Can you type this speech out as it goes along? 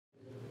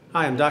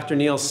Hi, I'm Dr.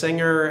 Neil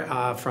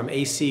Singer from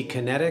AC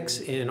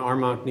Kinetics in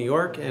Armonk, New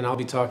York, and I'll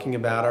be talking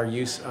about our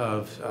use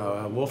of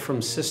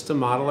Wolfram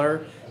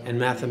SystemModeler and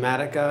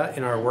Mathematica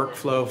in our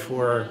workflow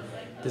for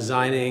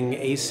designing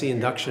AC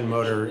induction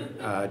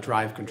motor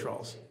drive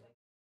controls.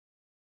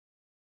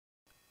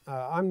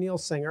 I'm Neil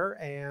Singer,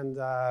 and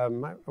I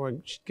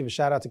want to give a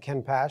shout out to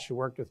Ken Pash, who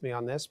worked with me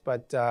on this,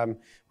 but I'm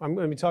going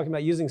to be talking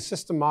about using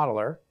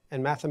SystemModeler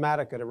and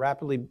Mathematica to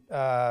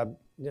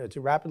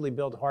rapidly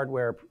build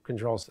hardware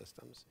control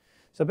systems.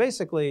 So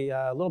basically,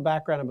 a little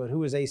background about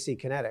who is AC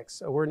Kinetics.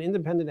 So we're an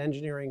independent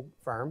engineering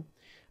firm.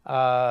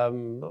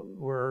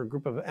 We're a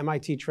group of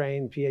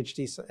MIT-trained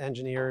PhD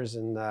engineers,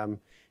 and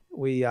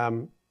we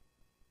have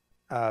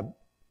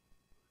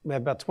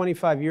about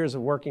 25 years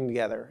of working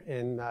together.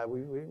 And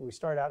we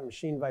started out in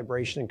machine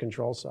vibration and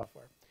control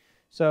software.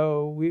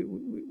 So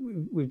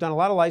we've done a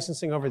lot of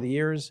licensing over the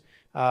years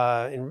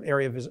in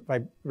area of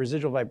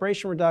residual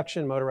vibration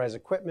reduction, motorized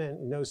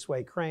equipment,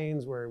 no-sway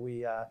cranes, where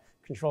we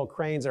control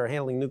cranes that are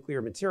handling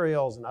nuclear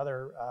materials and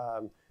other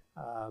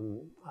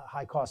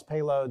high-cost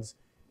payloads.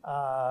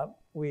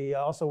 We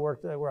also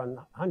we're on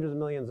hundreds of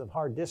millions of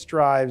hard disk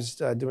drives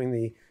doing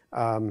the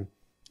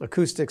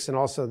acoustics and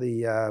also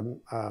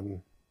the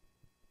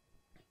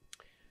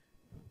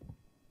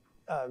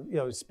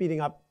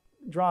speeding up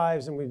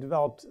drives, and we've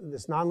developed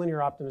this nonlinear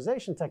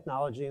optimization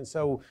technology. And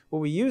so what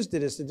we used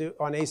it is to do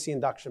on AC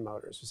induction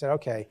motors. We said,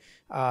 okay,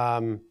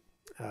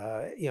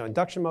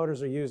 induction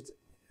motors are used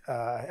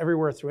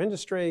everywhere through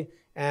industry,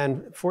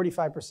 and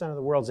 45% of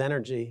the world's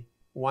energy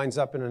winds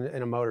up in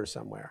a motor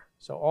somewhere.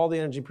 So all the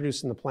energy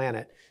produced in the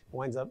planet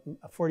winds up,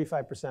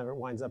 45% of it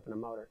winds up in a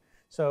motor.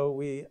 So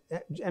we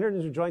entered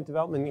into a joint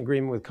development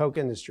agreement with Koch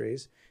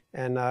Industries,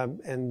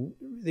 and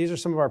these are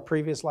some of our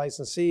previous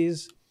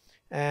licensees.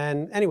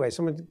 And anyway,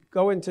 so I'm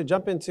going to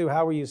jump into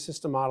how we use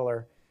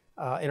SystemModeler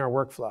in our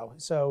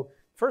workflow. So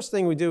first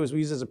thing we do is we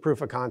use it as a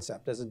proof of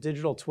concept, as a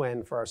digital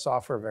twin for our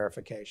software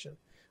verification.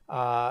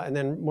 And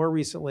then more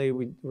recently,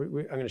 I'm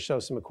going to show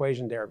some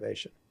equation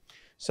derivation.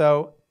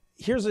 So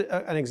here's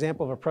an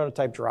example of a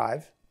prototype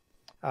drive.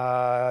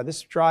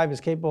 This drive is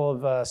capable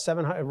of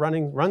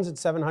runs at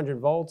 700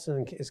 volts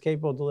and is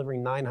capable of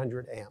delivering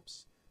 900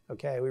 amps.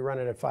 Okay, we run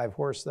it at 5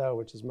 horse though,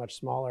 which is much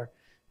smaller.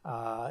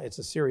 It's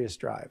a serious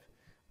drive.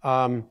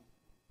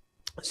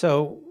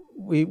 So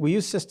we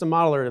use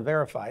SystemModeler to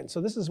verify it. And so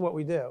this is what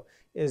we do,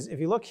 is if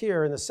you look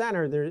here in the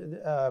center,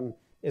 there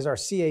is our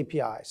C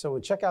API. So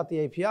we check out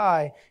the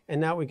API,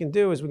 and now what we can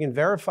do is we can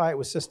verify it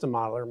with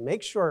SystemModeler,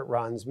 make sure it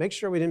runs, make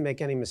sure we didn't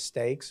make any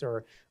mistakes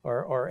or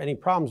any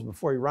problems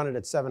before we run it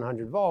at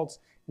 700 volts.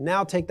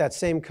 Now take that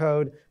same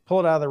code,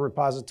 pull it out of the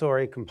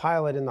repository,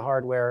 compile it in the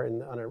hardware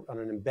on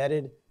an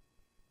embedded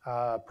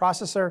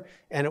processor,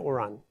 and it will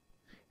run.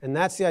 And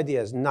that's the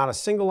idea, is not a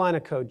single line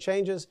of code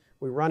changes.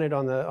 We run it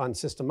on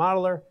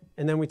SystemModeler,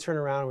 and then we turn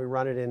around and we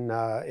run it in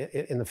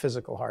the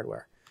physical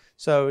hardware.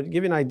 So to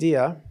give you an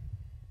idea,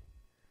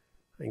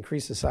 I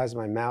increase the size of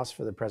my mouse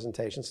for the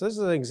presentation. So this is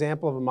an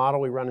example of a model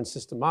we run in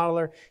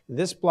SystemModeler.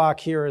 This block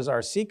here is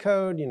our C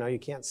code. You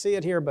can't see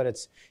it here, but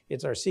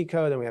it's our C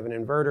code. And we have an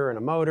inverter and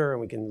a motor,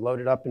 and we can load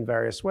it up in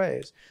various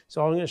ways.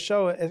 So I'm going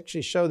to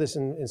actually show this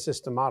in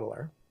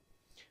SystemModeler.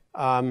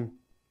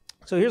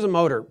 So here's a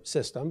motor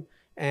system,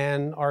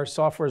 and our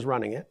software is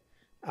running it.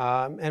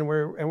 And I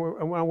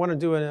want to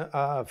do an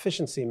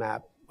efficiency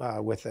map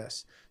with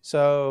this.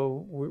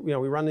 So we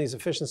run these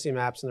efficiency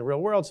maps in the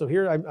real world. So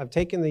here I've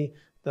taken the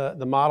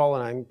model,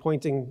 and I'm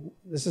pointing.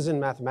 This is in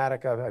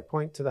Mathematica. I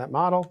point to that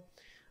model.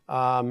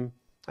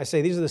 I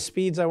say these are the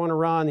speeds I want to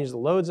run. These are the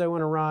loads I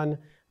want to run.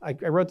 I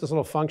wrote this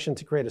little function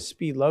to create a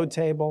speed load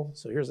table.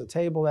 So here's a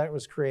table that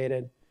was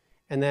created,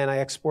 and then I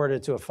export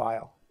it to a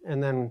file.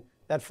 And then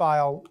that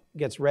file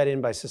gets read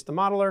in by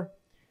SystemModeler.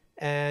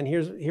 And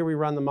here we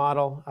run the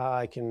model.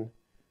 I can,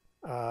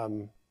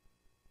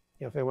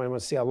 if anyone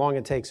wants to see how long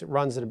it takes, it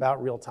runs at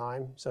about real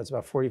time. So it's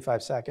about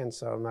 45 seconds,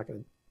 so I'm not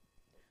going to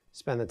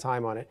spend the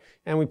time on it.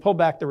 And we pull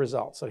back the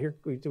results. So here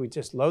we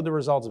just load the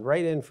results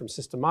right in from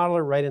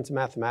SystemModeler right into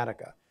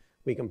Mathematica.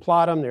 We can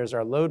plot them. There's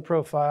our load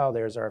profile.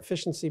 There's our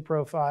efficiency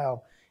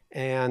profile.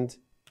 And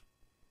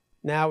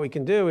now what we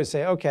can do is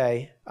say,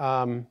 okay,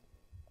 hold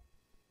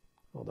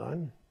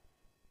on.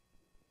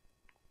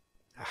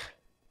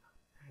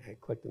 I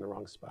clicked in the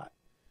wrong spot.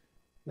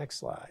 Next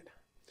slide.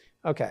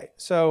 Okay,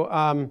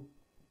 so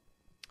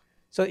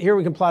here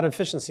we can plot an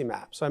efficiency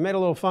map. So I made a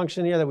little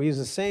function here that we use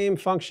the same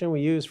function we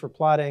use for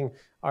plotting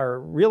our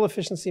real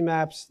efficiency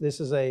maps. This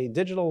is a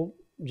digital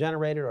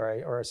generated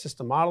or a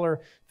SystemModeler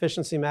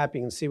efficiency map.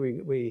 You can see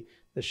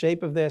the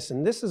shape of this,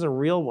 and this is a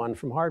real one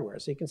from hardware.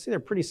 So you can see they're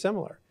pretty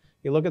similar.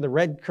 You look at the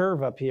red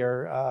curve up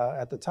here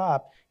at the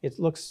top, it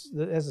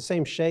has the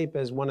same shape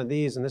as one of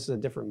these, and this is a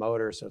different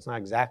motor, so it's not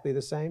exactly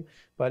the same,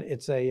 but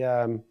it's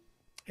it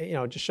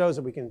just shows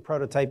that we can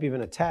prototype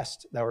even a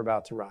test that we're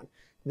about to run.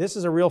 This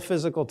is a real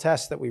physical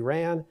test that we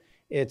ran.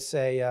 It's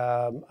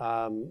on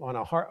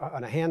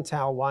a hand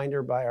towel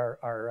winder by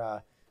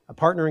our a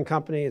partnering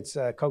company. It's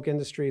Koch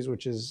Industries,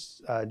 which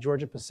is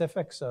Georgia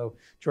Pacific. So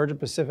Georgia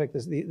Pacific,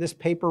 this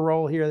paper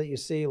roll here that you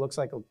see looks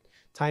like a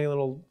tiny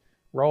little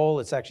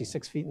roll. It's actually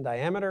 6 feet in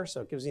diameter,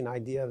 so it gives you an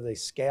idea of the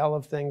scale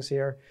of things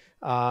here.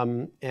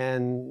 And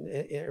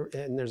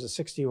there's a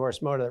 60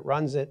 horse motor that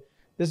runs it.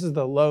 This is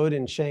the load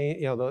and change,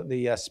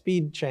 the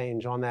speed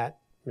change on that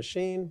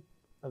machine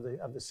of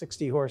the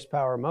 60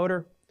 horsepower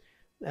motor,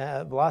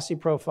 velocity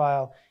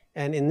profile.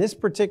 And in this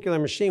particular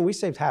machine, we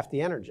saved half the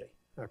energy.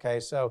 Okay,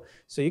 so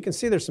you can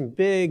see there's some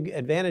big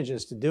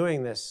advantages to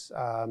doing this.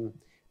 And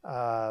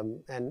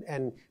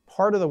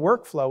part of the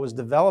workflow was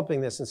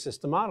developing this in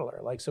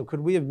SystemModeler. Like, so could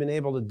we have been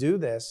able to do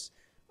this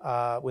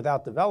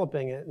without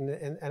developing it?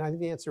 And I think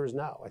the answer is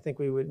no. I think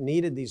we would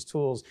needed these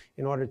tools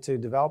in order to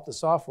develop the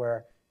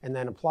software and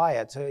then apply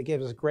it. So it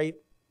gave us a great,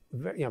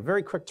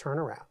 very quick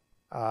turnaround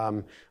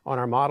on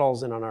our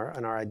models and on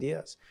our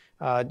ideas.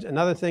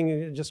 Another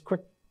thing, just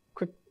quick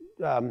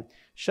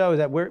show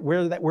that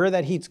where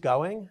that heat's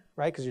going,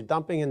 right? Because you're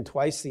dumping in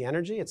twice the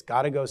energy. It's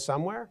got to go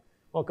somewhere.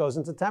 Well, it goes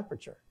into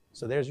temperature.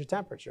 So there's your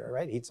temperature,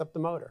 right? Heats up the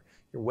motor.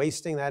 You're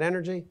wasting that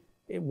energy.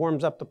 It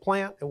warms up the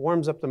plant. It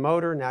warms up the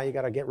motor. Now you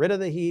got to get rid of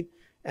the heat,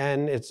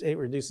 and it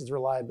reduces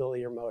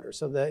reliability of your motor.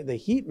 So the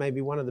heat may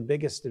be one of the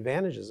biggest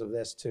advantages of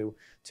this to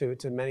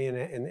many in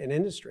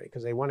industry,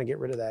 because they want to get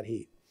rid of that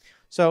heat.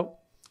 So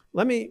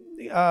let me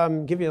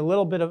give you a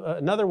little bit of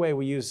another way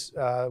we use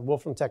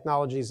Wolfram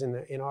technologies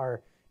in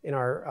our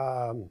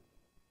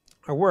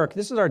work.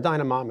 This is our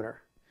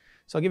dynamometer.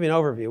 So I'll give you an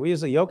overview. We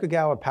use a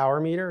Yokogawa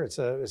power meter. It's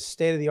a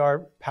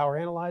state-of-the-art power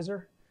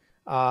analyzer.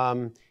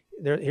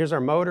 Here's our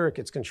motor. It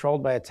gets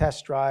controlled by a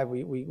test drive.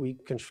 We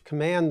can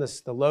command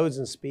the loads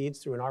and speeds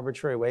through an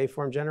arbitrary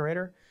waveform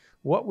generator.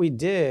 What we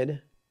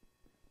did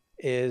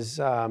is,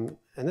 and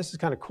this is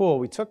kind of cool,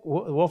 we took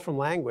Wolfram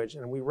language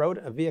and we wrote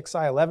a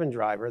VXI11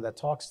 driver that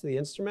talks to the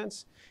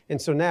instruments.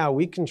 And so now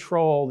we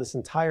control this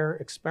entire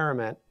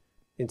experiment.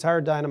 The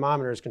entire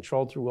dynamometer is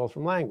controlled through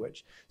Wolfram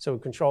language. So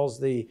it controls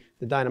the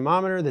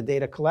dynamometer, the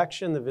data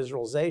collection, the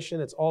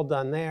visualization. It's all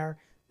done there.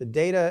 The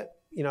data,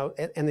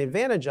 and the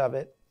advantage of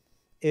it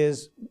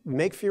is we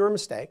make fewer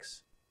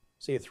mistakes.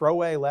 So you throw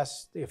away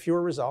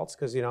fewer results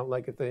because,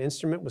 like if the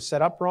instrument was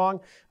set up wrong,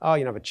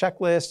 you have a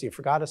checklist, you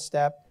forgot a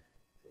step.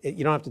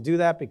 You don't have to do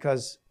that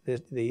because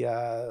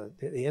the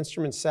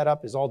instrument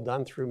setup is all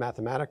done through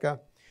Mathematica.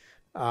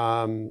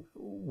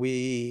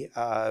 We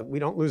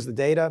don't lose the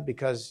data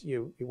because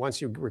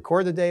once you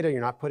record the data,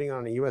 you're not putting it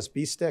on a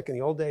USB stick. In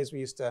the old days, we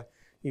used to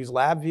use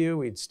LabVIEW.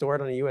 We'd store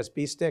it on a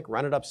USB stick,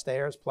 run it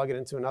upstairs, plug it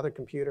into another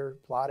computer,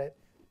 plot it.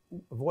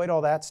 Avoid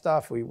all that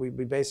stuff. We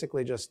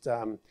basically just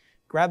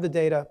grab the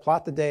data,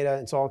 plot the data.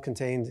 It's all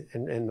contained,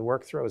 and the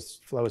work flows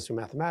through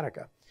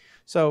Mathematica.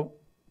 So,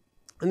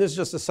 and this is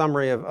just a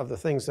summary of the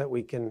things that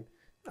we can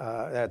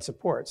that it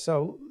supports.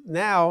 So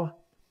now,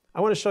 I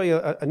want to show you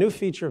a new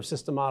feature of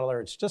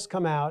SystemModeler. It's just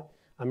come out.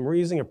 I'm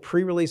reusing a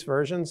pre-release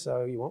version,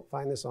 so you won't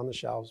find this on the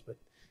shelves, but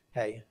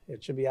hey,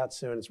 it should be out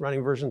soon. It's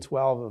running version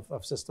 12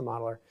 of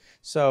SystemModeler.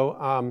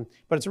 So,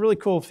 but it's a really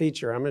cool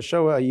feature. I'm going to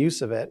show a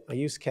use of it, a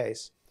use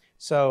case.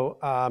 So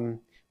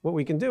what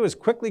we can do is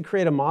quickly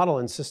create a model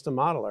in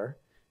SystemModeler,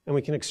 and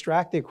we can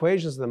extract the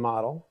equations of the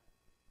model,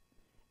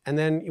 and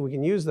then we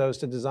can use those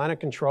to design a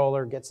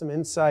controller, get some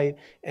insight,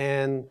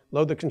 and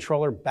load the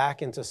controller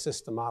back into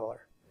SystemModeler.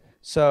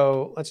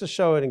 So let's just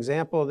show an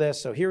example of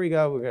this. So here we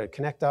go. We're going to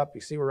connect up.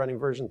 You see we're running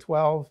version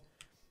 12.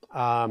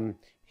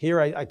 Here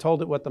I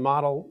told it what the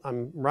model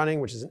I'm running,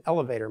 which is an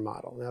elevator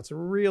model. Now it's a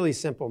really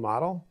simple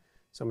model.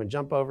 So I'm going to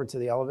jump over to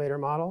the elevator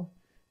model.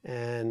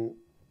 And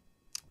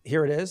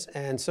here it is.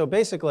 And so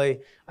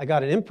basically, I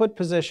got an input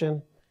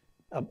position.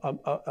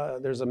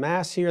 There's a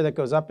mass here that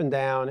goes up and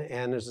down.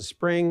 And there's a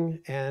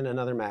spring and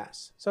another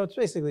mass. So it's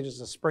basically just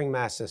a spring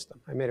mass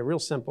system. I made a real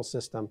simple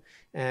system.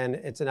 And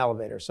it's an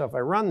elevator. So if I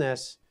run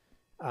this,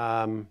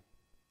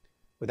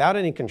 without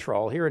any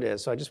control, here it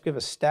is. So I just give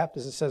a step,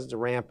 as it says it's a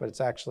ramp, but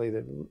it's actually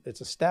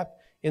it's a step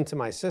into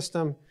my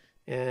system.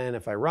 And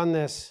if I run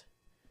this,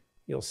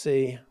 you'll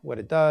see what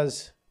it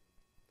does.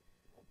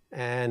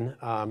 And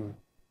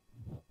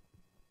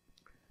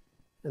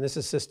this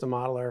is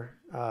SystemModeler.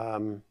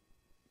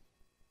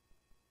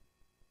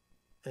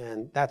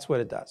 And that's what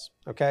it does.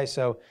 Okay,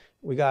 so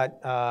we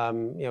got,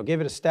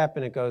 give it a step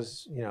and it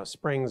goes,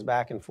 springs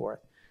back and forth.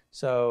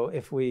 So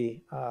if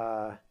we,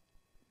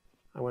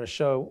 I want to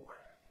show,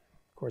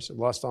 of course, I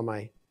lost all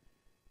I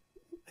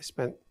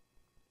spent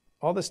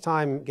all this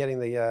time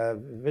getting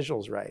the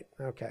visuals right.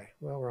 Okay,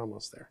 well, we're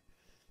almost there.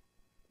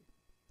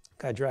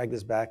 I drag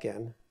this back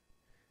in,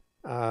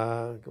 go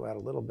out a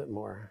little bit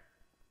more.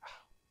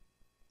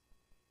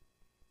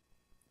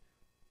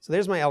 So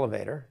there's my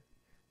elevator.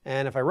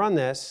 And if I run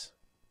this,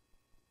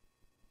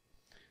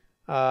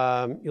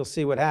 you'll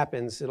see what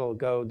happens. It'll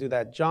go do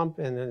that jump,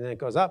 and then it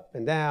goes up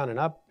and down and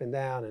up and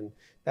down. And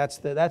that's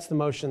the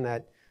motion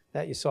that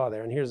you saw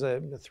there. And here's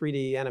a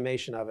 3D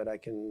animation of it. I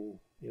can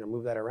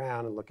move that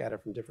around and look at it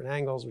from different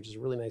angles, which is a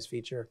really nice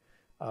feature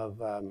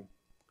of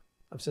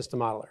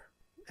SystemModeler.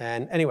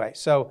 And anyway,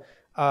 so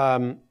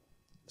I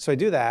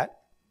do that.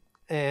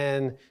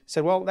 and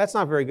said, well, that's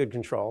not very good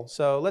control,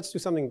 so let's do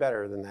something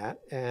better than that.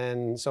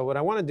 And so what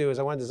I want to do is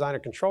I want to design a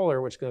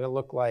controller which is going to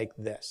look like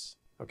this,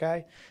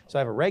 okay? So I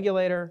have a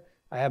regulator,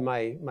 I have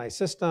my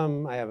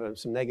system, I have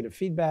some negative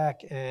feedback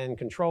and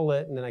control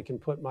it, and then I can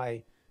put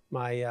my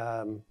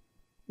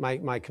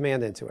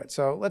command into it.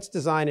 So let's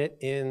design it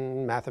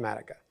in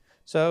Mathematica.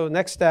 So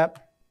next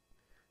step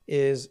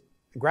is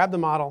grab the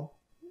model,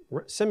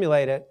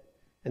 simulate it,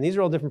 and these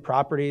are all different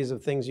properties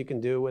of things you can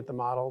do with the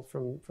model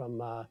from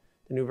the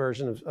new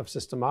version of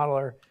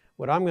SystemModeler.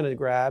 What I'm going to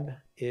grab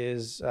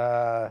is,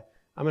 I'm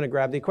going to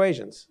grab the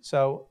equations.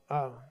 So,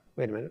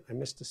 wait a minute, I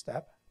missed a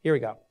step. Here we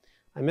go.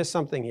 I missed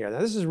something here. Now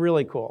this is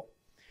really cool.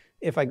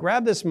 If I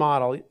grab this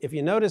model, if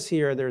you notice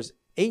here, there's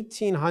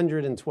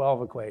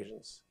 1,812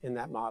 equations in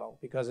that model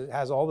because it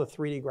has all the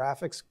 3D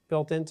graphics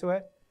built into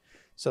it.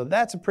 So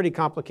that's a pretty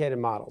complicated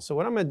model. So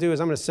what I'm going to do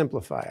is I'm going to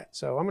simplify it.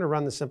 So I'm going to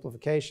run the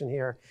simplification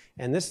here.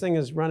 And this thing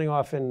is running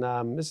off in,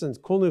 this is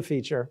a cool new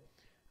feature.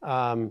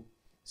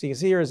 So you can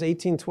see here is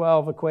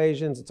 1812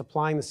 equations. It's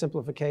applying the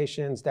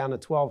simplifications down to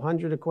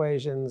 1200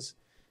 equations.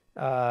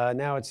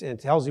 Now it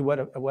tells you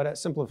what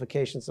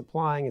simplification it's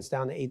applying. It's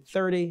down to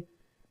 830.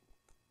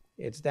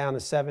 It's down to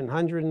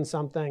 700 and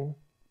something.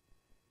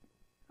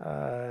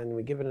 And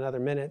we give it another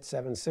minute,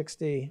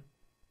 760.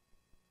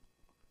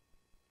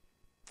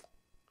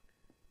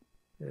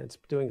 And it's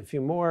doing a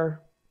few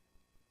more.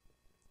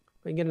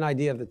 We can get an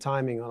idea of the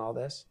timing on all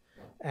this.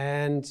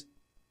 And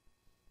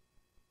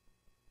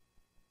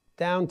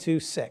down to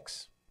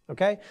 6,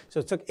 okay?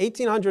 So it took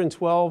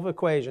 1,812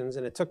 equations,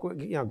 and it took,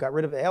 got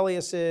rid of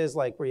aliases,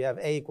 like where you have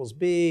A equals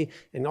B,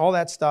 and all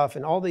that stuff,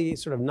 and all the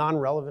sort of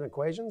non-relevant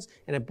equations,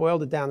 and it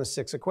boiled it down to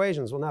 6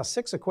 equations. Well, now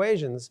 6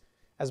 equations,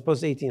 as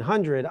opposed to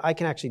 1,800, I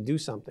can actually do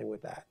something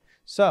with that.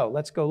 So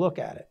let's go look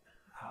at it.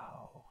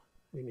 Oh,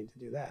 I didn't mean to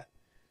do that.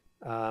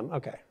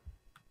 Okay.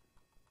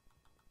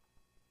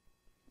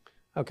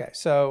 Okay,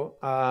 so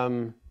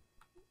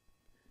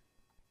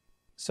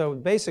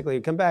basically,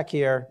 we come back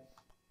here,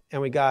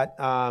 and we got,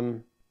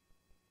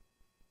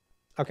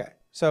 okay,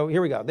 so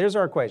here we go. There's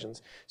our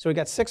equations. So we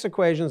got 6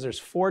 equations. There's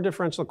 4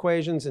 differential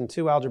equations and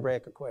 2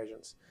 algebraic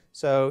equations.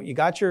 So you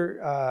got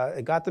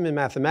got them in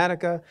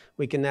Mathematica.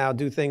 We can now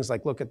do things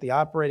like look at the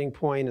operating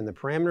point and the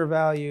parameter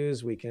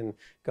values. We can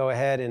go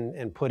ahead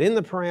and put in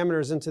the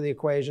parameters into the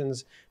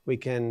equations. We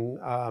can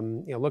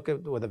look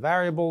at where the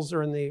variables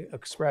are in the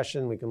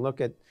expression. We can look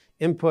at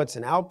inputs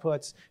and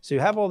outputs. So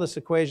you have all this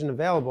equation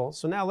available.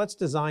 So now let's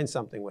design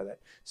something with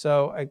it.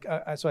 So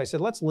I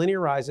said, let's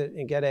linearize it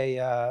and get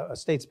a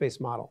state space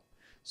model.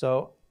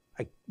 So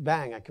I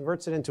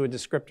converts it into a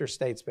descriptor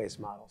state space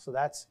model. So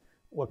that's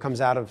what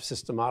comes out of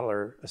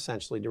SystemModeler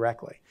essentially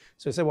directly.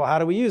 So I said, well, how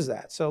do we use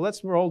that? So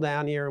let's roll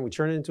down here and we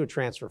turn it into a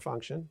transfer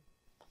function.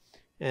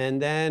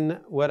 And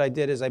then what I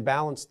did is I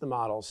balanced the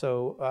model.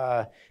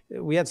 So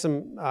we had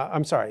some,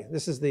 I'm sorry,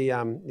 this is the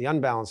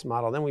unbalanced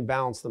model. Then we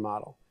balanced the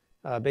model.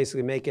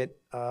 Basically make it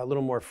a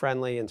little more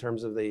friendly in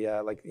terms of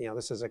the,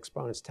 this is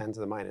exponents 10 to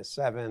the minus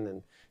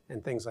 7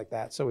 and things like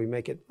that. So we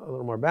make it a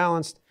little more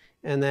balanced.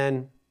 And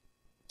then,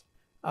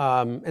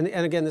 and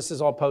again, this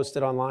is all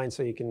posted online,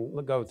 so you can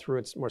go through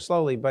it more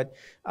slowly. But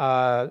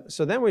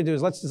so then what we do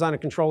is let's design a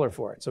controller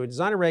for it. So we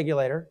design a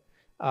regulator.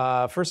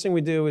 First thing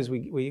we do is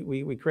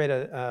we create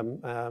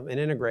an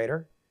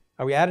integrator.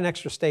 We add an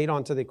extra state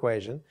onto the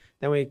equation.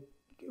 Then we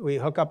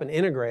hook up an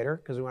integrator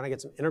because we want to get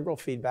some integral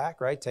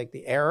feedback, right? Take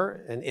the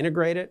error and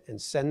integrate it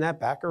and send that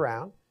back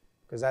around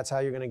because that's how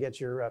you're going to get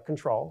your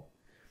control.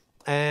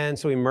 And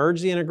so we merge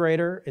the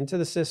integrator into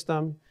the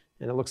system,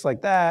 and it looks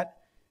like that.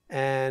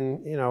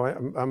 And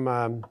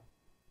I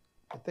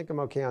think I'm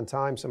okay on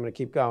time, so I'm going to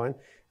keep going.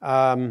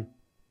 And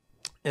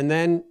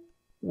then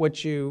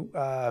what you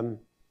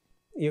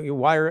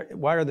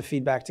wire the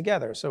feedback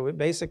together. So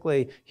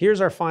basically, here's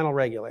our final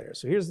regulator.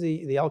 So here's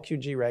the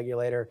LQG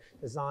regulator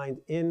designed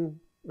in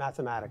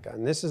Mathematica,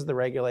 and this is the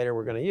regulator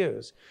we're going to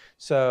use.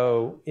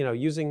 So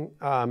using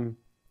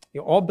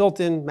all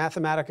built-in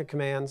Mathematica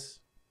commands.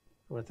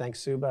 I want to thank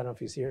Suba. I don't know if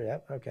he's here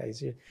yet. Okay, he's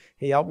here.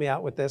 He helped me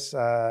out with this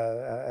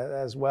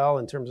as well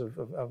in terms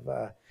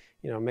of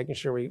making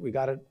sure we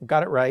got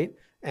it right.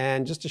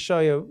 And just to show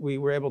you, we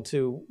were able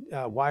to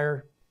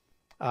wire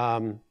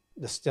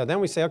this. Then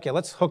we say, okay,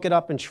 let's hook it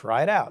up and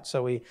try it out.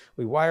 So we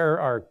wire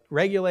our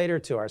regulator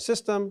to our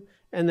system,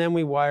 and then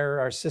we wire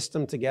our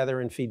system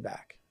together in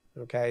feedback.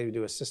 Okay, we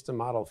do a system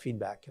model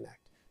feedback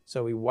connect.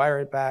 So we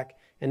wire it back,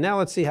 and now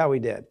let's see how we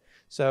did.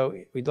 So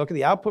we look at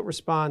the output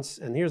response,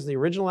 and here's the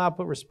original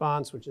output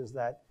response, which is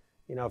that,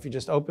 if you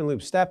just open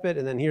loop step it,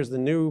 and then here's the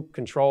new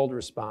controlled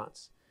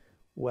response.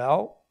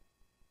 Well,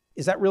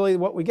 is that really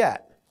what we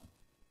get?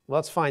 Well,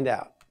 let's find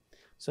out.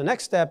 So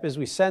next step is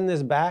we send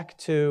this back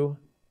to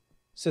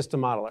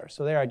SystemModeler.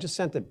 So there, I just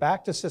sent it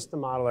back to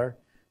SystemModeler.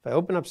 If I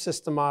open up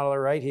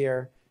SystemModeler right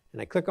here,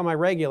 and I click on my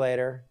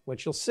regulator,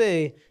 what you'll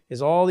see is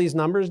all these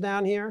numbers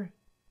down here,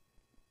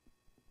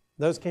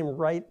 those came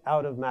right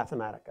out of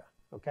Mathematica.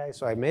 Okay,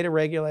 so I made a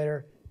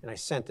regulator and I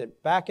sent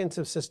it back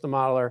into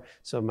SystemModeler.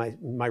 So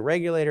my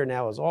regulator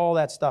now is all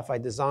that stuff I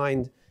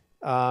designed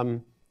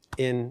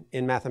in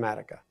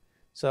Mathematica.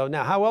 So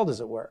now how well does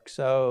it work?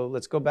 So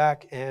let's go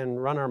back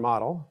and run our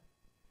model.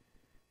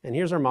 And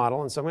here's our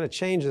model. And so I'm going to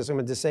change this. I'm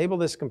going to disable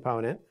this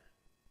component.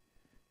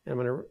 And I'm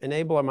going to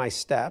enable my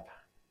step.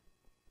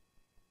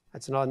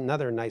 That's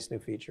another nice new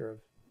feature of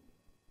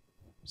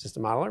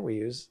SystemModeler we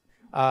use.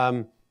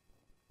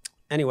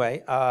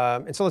 Anyway,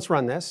 and so let's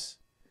run this.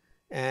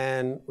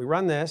 And we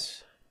run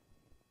this.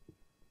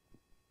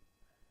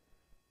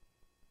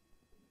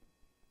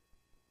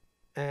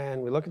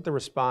 And we look at the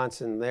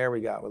response, and there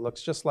we go. It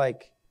looks just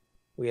like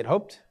we had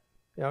hoped.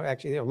 You know,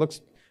 actually, it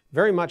looks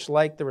very much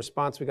like the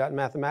response we got in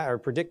Mathematica, or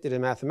predicted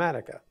in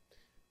Mathematica,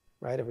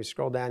 right? If we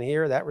scroll down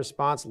here, that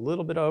response, a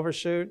little bit of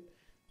overshoot,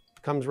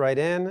 comes right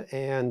in,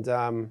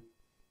 and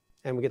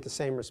we get the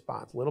same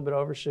response. A little bit of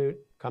overshoot,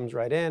 comes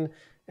right in.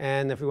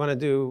 And if we want to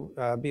do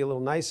be a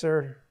little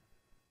nicer,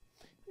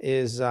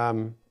 is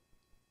we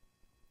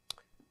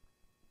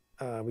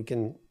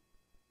can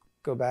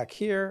go back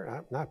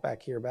here, not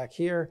back here, back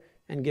here,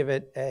 and give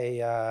it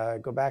a,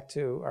 go back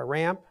to our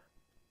ramp.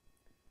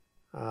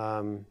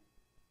 And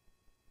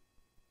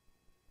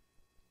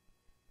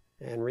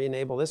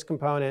re-enable this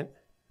component.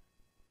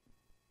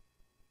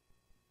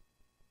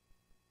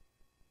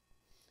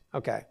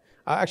 Okay.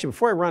 Actually,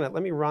 before I run it,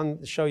 let me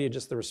show you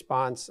just the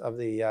response of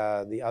the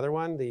other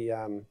one, the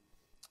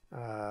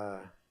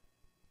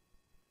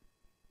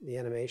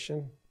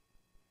animation,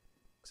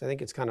 because I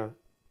think it's kind of.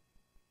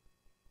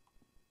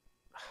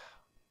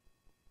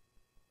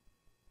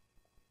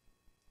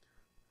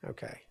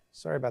 Okay,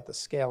 sorry about the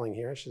scaling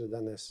here. I should have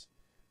done this.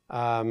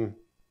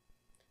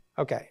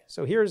 Okay,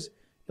 so here's,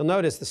 you'll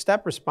notice the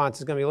step response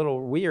is going to be a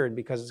little weird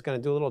because it's going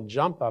to do a little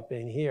jump up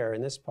in here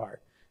in this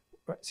part.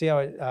 See how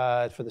it,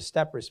 for the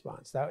step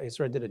response, that it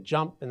sort of did a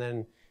jump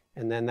and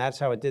then that's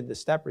how it did the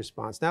step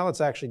response. Now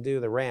let's actually do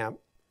the ramp.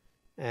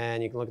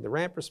 And you can look at the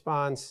ramp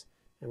response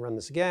and run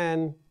this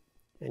again.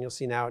 And you'll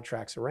see now it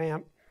tracks a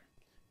ramp.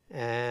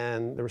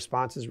 And the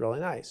response is really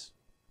nice.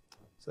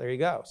 So there you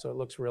go. So it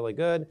looks really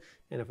good.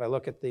 And if I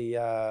look at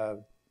the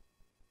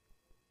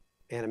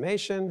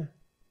animation,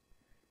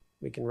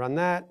 we can run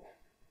that.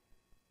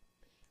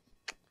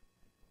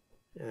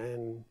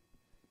 And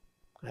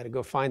I had to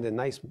go find a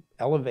nice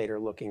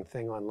elevator-looking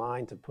thing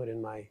online to put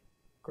in my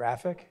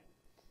graphic.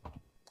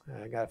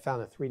 I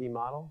found a 3D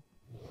model.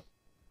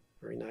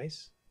 Very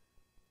nice.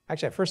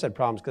 Actually, I first had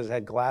problems because it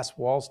had glass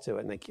walls to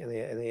it, and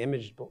the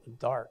image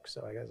dark.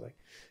 So I was like,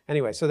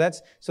 anyway, so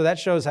that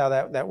shows how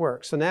that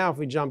works. So now if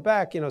we jump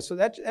back, you know, so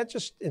that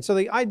just, and so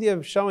the idea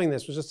of showing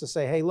this was just to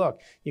say, hey,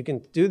 look, you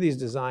can do these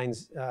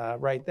designs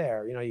right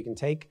there. You know, you can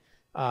take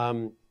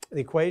the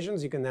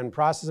equations, you can then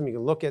process them. You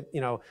can look at, you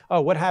know, oh,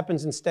 what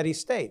happens in steady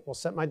state? Well,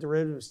 set my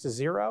derivatives to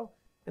 0.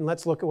 And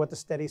let's look at what the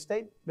steady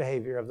state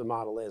behavior of the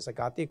model is. I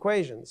got the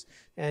equations.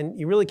 And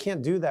you really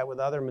can't do that with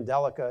other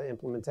Mathematica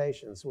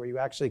implementations where you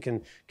actually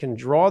can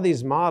draw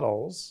these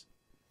models,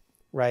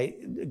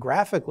 right,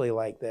 graphically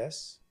like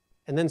this,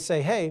 and then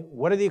say, hey,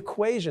 what are the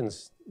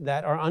equations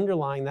that are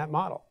underlying that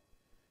model?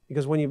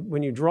 Because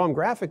when you draw them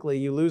graphically,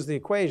 you lose the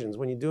equations.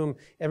 When you do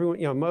them,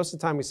 you know, most of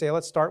the time we say,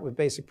 let's start with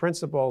basic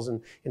principles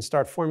and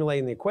start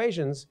formulating the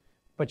equations,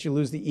 but you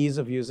lose the ease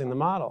of using the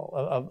model,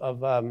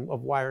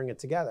 of wiring it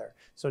together.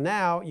 So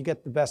now you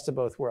get the best of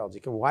both worlds.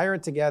 You can wire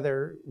it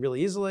together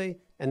really easily,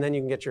 and then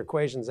you can get your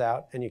equations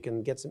out, and you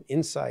can get some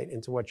insight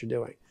into what you're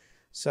doing.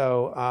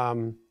 So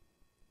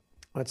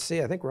let's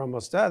see, I think we're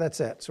almost done. That's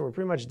it. So we're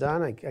pretty much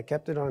done. I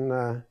kept it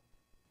on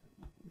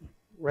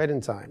right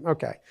in time.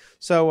 Okay,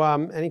 so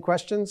any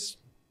questions?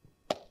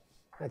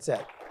 That's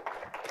it.